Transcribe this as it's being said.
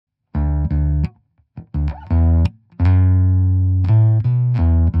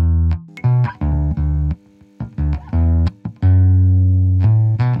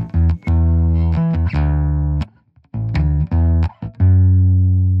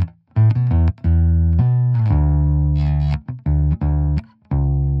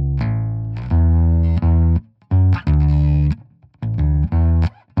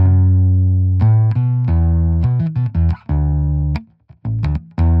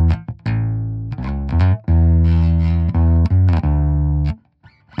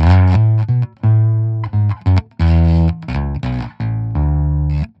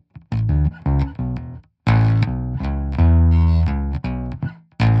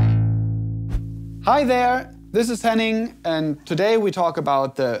Hi there, this is Henning, and today we talk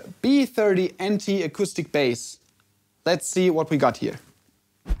about the B-30NT acoustic bass. Let's see what we got here.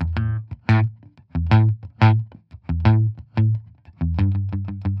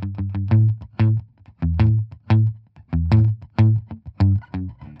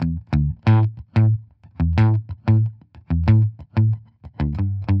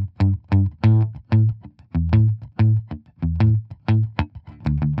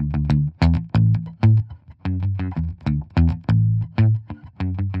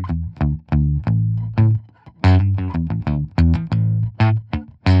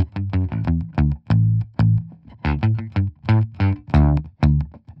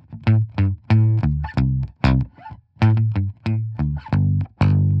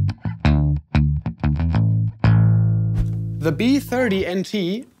 The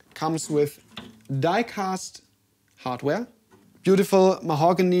B-30NT comes with die-cast hardware, beautiful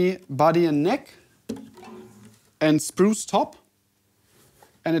mahogany body and neck, and spruce top.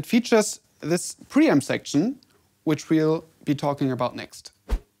 And it features this preamp section, which we'll be talking about next.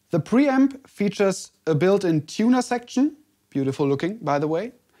 The preamp features a built-in tuner section, beautiful looking by the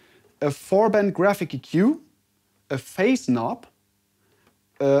way, a 4-band graphic EQ, a phase knob,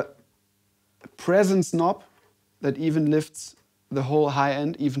 a presence knob that even lifts the whole high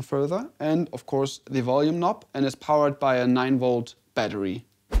end even further, and of course the volume knob, and is powered by a 9-volt battery.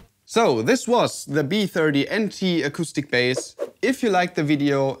 So this was the B-30NT acoustic bass. If you liked the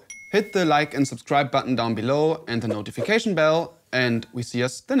video, hit the like and subscribe button down below and the notification bell, and we see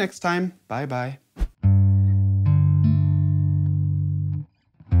us the next time. Bye bye.